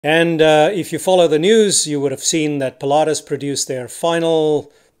And if you follow the news, you would have seen that Pilatus produced their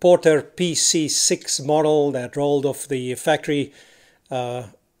final Porter PC-6 model that rolled off the factory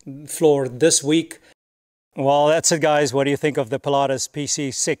floor this week. Well, that's it, guys. What do you think of the Pilatus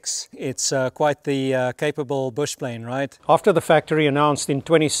PC-6? It's quite the capable bush plane, right? After the factory announced in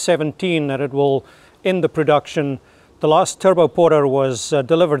 2017 that it will end the production, the last Turbo Porter was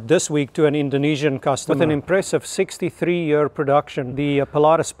delivered this week to an Indonesian customer. With an impressive 63-year production, the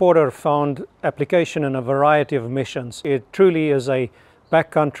Pilatus Porter found application in a variety of missions. It truly is a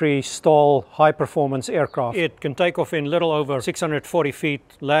backcountry stall high-performance aircraft. It can take off in little over 640 feet,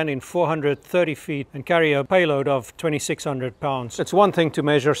 land in 430 feet, and carry a payload of 2,600 pounds. It's one thing to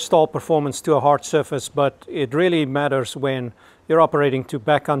measure stall performance to a hard surface, but it really matters when you're operating to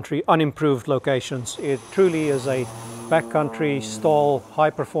backcountry unimproved locations. It truly is a backcountry stall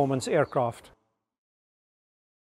high-performance aircraft.